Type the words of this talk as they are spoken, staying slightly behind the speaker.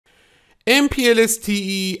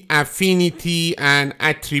MPLS Affinity and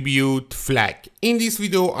attribute flag. In this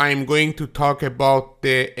video, I'm going to talk about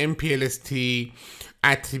the MPLS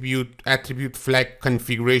attribute flag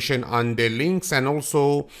configuration on the links and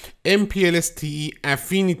also MPLS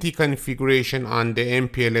affinity configuration on the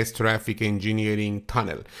MPLS traffic engineering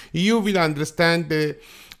tunnel. You will understand the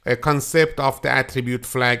concept of the attribute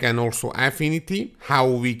flag and also affinity, how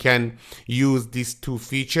we can use these two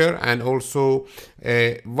features, and also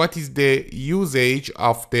what is the usage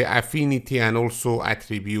of the affinity and also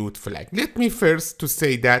attribute flag. Let me first to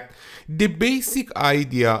say that the basic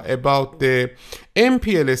idea about the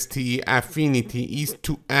MPLS affinity is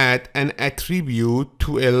to add an attribute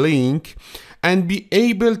to a link and be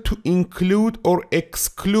able to include or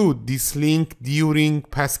exclude this link during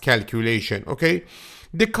path calculation. Okay,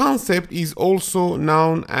 the concept is also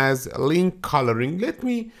known as link coloring. Let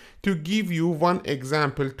me to give you one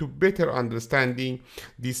example to better understanding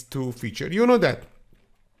these two features. You know that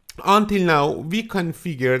until now we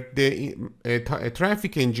configured the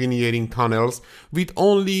traffic engineering tunnels with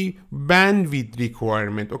only bandwidth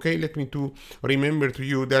requirement. Okay, let me to remember to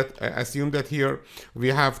you that assume that here we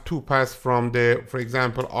have two paths from the, for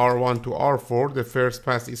example, R1 to R4. The first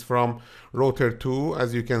path is from router 2,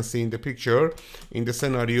 as you can see in the picture in the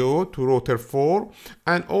scenario, to router 4,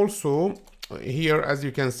 and also here, as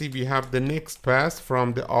you can see, we have the next path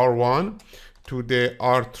from the R1 to the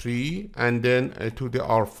R3 and then to the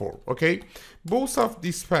R4. Okay, both of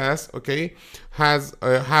these paths, okay, have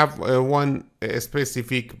one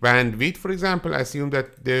specific bandwidth. For example, assume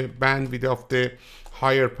that the bandwidth of the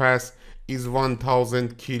higher path is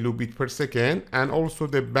 1000 kilobit per second, and also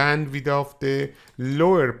the bandwidth of the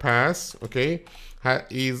lower pass, okay,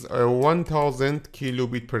 is 1000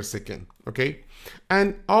 kilobit per second. Okay,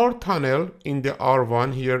 and our tunnel in the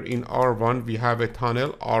R1, here in R1 we have a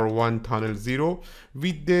tunnel R1 tunnel 0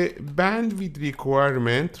 with the bandwidth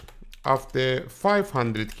requirement of the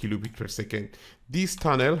 500 kilobit per second. This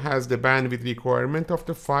tunnel has the bandwidth requirement of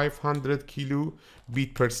the 500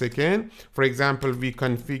 kilobit per second. For example, we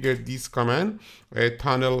configure this command,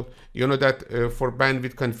 tunnel. You know that for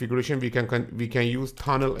bandwidth configuration we can use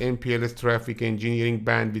tunnel MPLS traffic engineering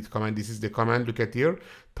bandwidth command. This is the command. Look at here,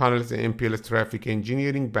 tunnels MPLS traffic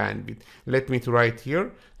engineering bandwidth. Let me to write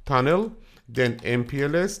here tunnel, then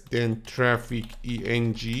MPLS, then traffic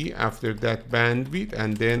ENG, after that bandwidth,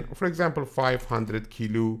 and then, for example, 500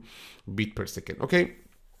 kilobit per second. Okay,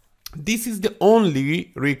 this is the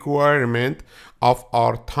only requirement of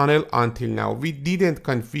our tunnel until now. We didn't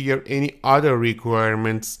configure any other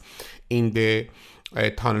requirements in the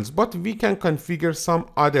tunnels, but we can configure some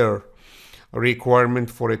other requirement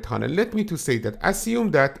for a tunnel. Let me to say that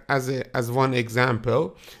assume that as one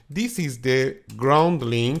example, this is the ground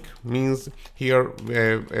link, means here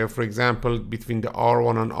for example between the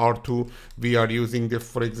R1 and R2 we are using the,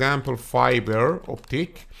 for example, fiber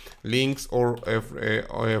optic links, or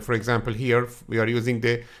for example here we are using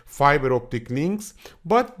the fiber optic links,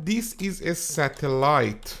 but this is a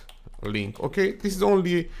satellite link. Okay, this is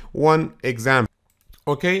only one example.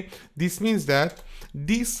 Okay, this means that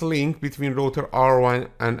this link between router R1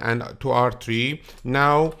 and to R3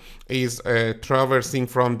 now is traversing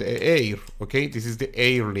from the air. Okay, this is the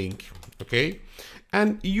air link. Okay,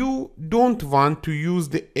 and you don't want to use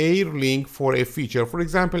the air link for a feature. For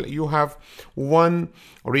example, you have one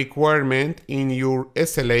requirement in your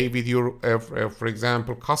SLA with your for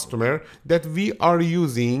example customer, that we are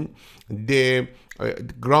using the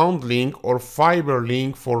ground link or fiber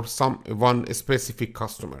link for one specific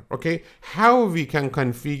customer. Okay, how we can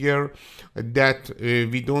configure that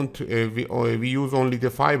we use only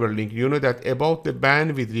the fiber link? You know that about the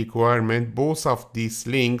bandwidth requirement, both of these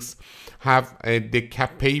links have the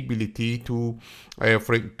capability to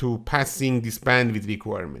passing this bandwidth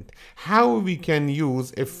requirement. How we can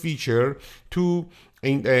use a feature to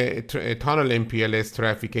in tunnel MPLS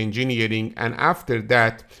traffic engineering, and after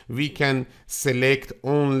that we can select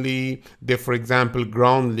only the, for example,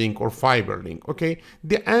 ground link or fiber link. Okay,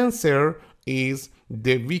 the answer is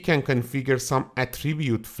that we can configure some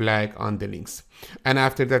attribute flag on the links, and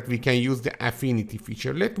after that we can use the affinity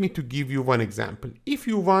feature. Let me to give you one example. If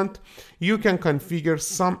you want, you can configure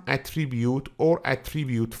some attribute or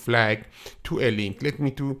attribute flag to a link. Let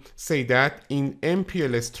me to say that in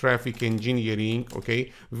MPLS traffic engineering,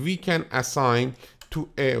 okay, we can assign to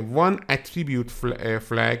one attribute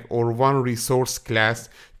flag or one resource class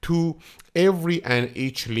to every and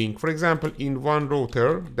each link. For example, in one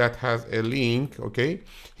router that has a link, okay,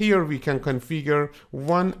 here we can configure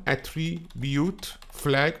one attribute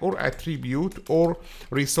flag or attribute or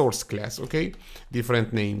resource class. Okay,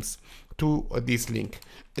 different names. to this link.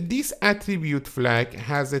 This attribute flag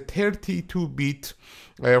has a 32-bit,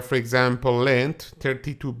 for example, length.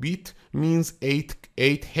 32-bit means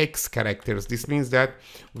 8 hex characters. This means that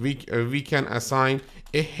we can assign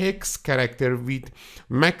a hex character with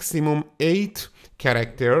maximum 8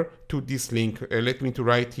 character to this link. Let me to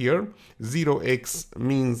write here 0x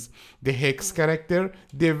means the hex character.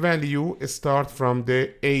 The value start from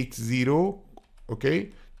the 80,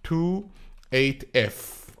 okay, to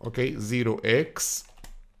 8f, okay, 0x.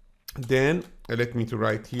 Then let me to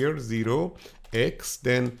write here 0x,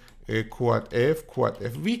 then quad f.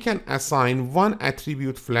 We can assign one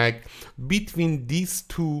attribute flag between these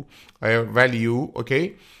two value,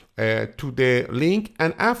 okay, to the link,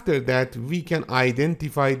 and after that we can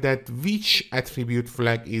identify that which attribute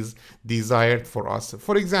flag is desired for us.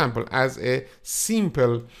 For example, as a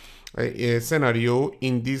simple scenario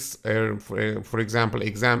in this for example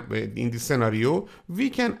in this scenario, we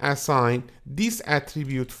can assign this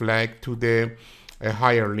attribute flag to the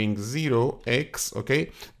higher link 0x,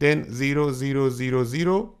 okay, then 0 0 0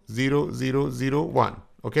 0 0 0 0 1,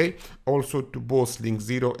 okay, also to both links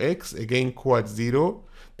 0x, again quad 0,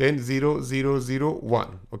 then 0 0 0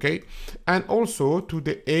 1, okay, and also to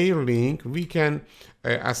the A link we can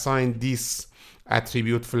assign this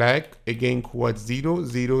attribute flag, again quad 0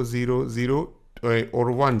 0 0 0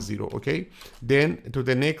 or 1 0, okay, then to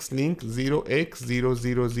the next link 0x 0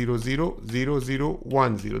 0 0 0 0 0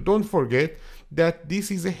 1 0. Don't forget that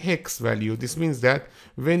this is a hex value. This means that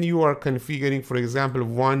when you are configuring, for example,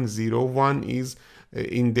 1 0 1 is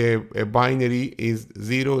in the binary is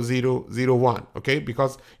 0 0 0 1, okay,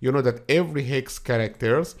 because you know that every hex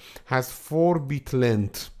characters has 4-bit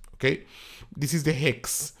length, okay. This is the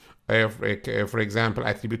hex for example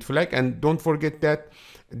attribute flag, and don't forget that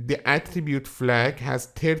the attribute flag has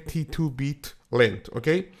 32-bit length,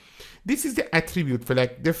 okay. This is the attribute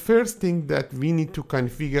flag, the first thing that we need to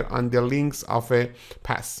configure on the links of a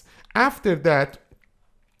pass. After that,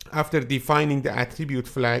 after defining the attribute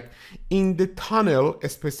flag, in the tunnel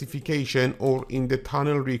specification or in the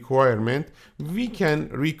tunnel requirement, we can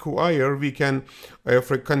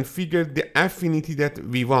configure the affinity that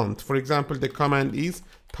we want. For example, the command is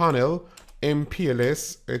tunnel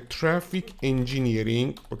MPLS traffic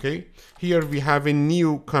engineering, okay. Here we have a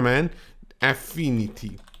new command,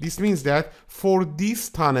 affinity. This means that for this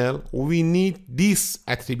tunnel we need this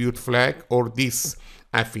attribute flag or this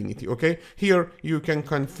affinity, okay. Here you can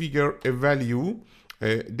configure a value,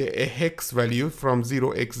 a hex value from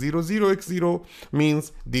 0x0. 0x0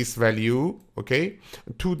 means this value, okay,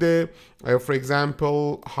 to the for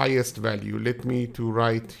example highest value. Let me to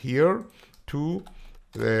write here to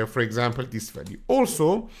for example this value.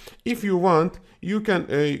 Also, if you want, you can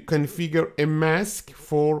configure a mask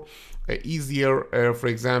for easier for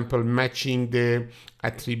example matching the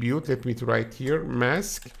attribute. Let me to write here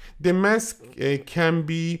mask. The mask can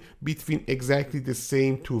be between exactly the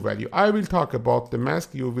same two value. I will talk about the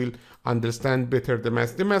mask, you will understand better the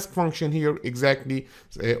mask. The mask function here exactly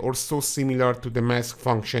or so similar to the mask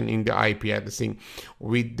function in the IP addressing.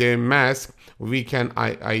 With the mask we can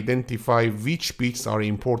identify which bits are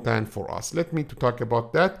important for us. Let me to talk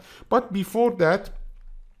about that, but before that,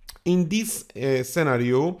 in this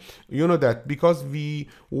scenario, you know that because we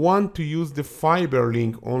want to use the fiber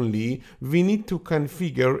link only, we need to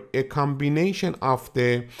configure a combination of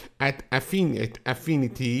the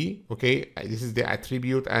affinity, okay, this is the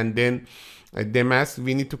attribute, and then the mask.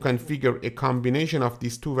 We need to configure a combination of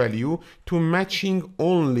these two values to matching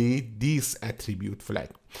only this attribute flag.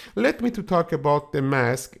 Let me to talk about the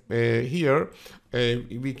mask. Here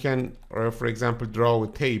we can for example draw a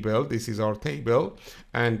table. This is our table,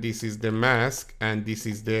 and this is the mask, and this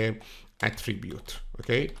is the attribute,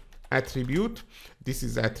 okay, attribute. This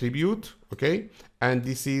is attribute, okay, and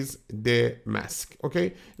this is the mask,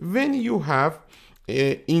 okay. When you have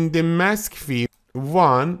in the mask field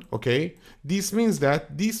 1, okay, this means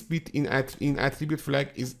that this bit in attribute flag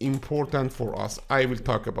is important for us. I will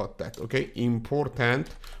talk about that, okay, important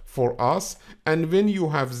for us. And when you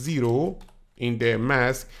have 0 in the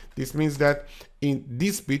mask, this means that in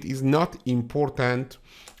this bit is not important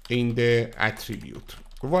in the attribute.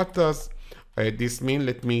 What does this mean?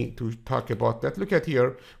 Let me to talk about that. Look at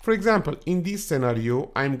here. For example, in this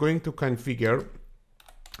scenario, I'm going to configure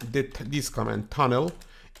this command tunnel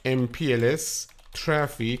MPLS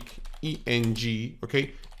traffic eng,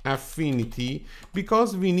 okay, affinity,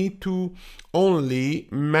 because we need to only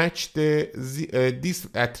match the this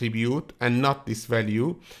attribute and not this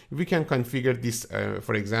value. We can configure this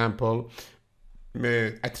for example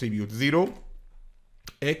attribute 0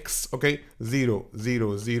 x, okay, 0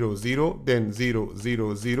 0 0 0, then 0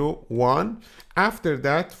 0 0 1. After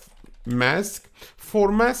that mask.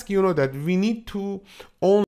 For mask, you know that we need to only